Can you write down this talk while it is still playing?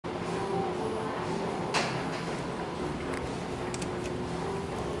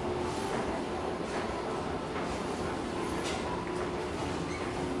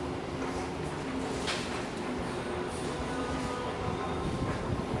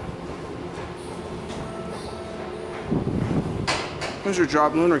There's your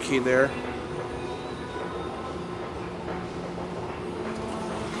drop lunar key there.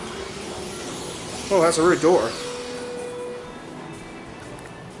 Oh, that's a rear door.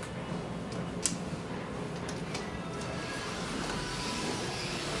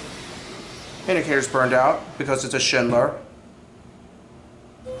 Indicator's burned out because it's a Schindler.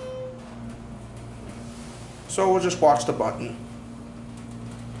 So we'll just watch the button.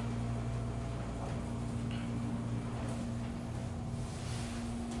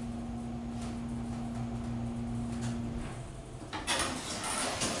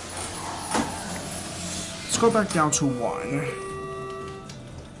 Let's go back down to 1.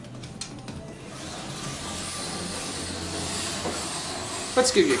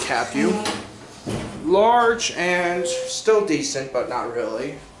 Let's give you a cap view. Large and still decent, but not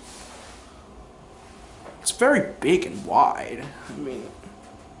really. It's very big and wide. I mean, it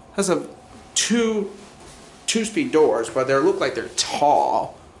has a two-speed doors, but they look like they're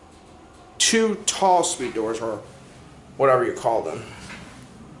tall. 2 tall speed doors, or whatever you call them.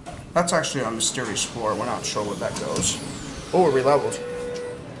 That's actually a mysterious floor. We're not sure where that goes. Oh, we're re-leveled.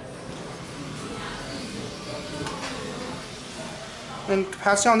 And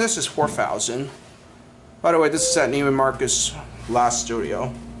capacity on this is 4,000. By the way, this is at Neiman Marcus' last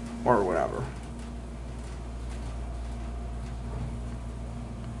studio, or whatever.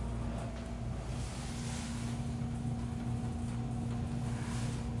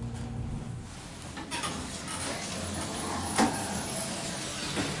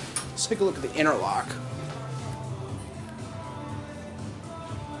 Let's take a look at the interlock.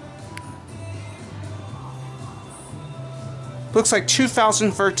 Looks like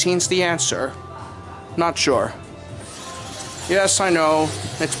 2013's the answer. Not sure. Yes, I know.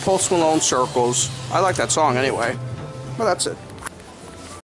 It's Post Malone Circles. I like that song anyway. Well, that's it.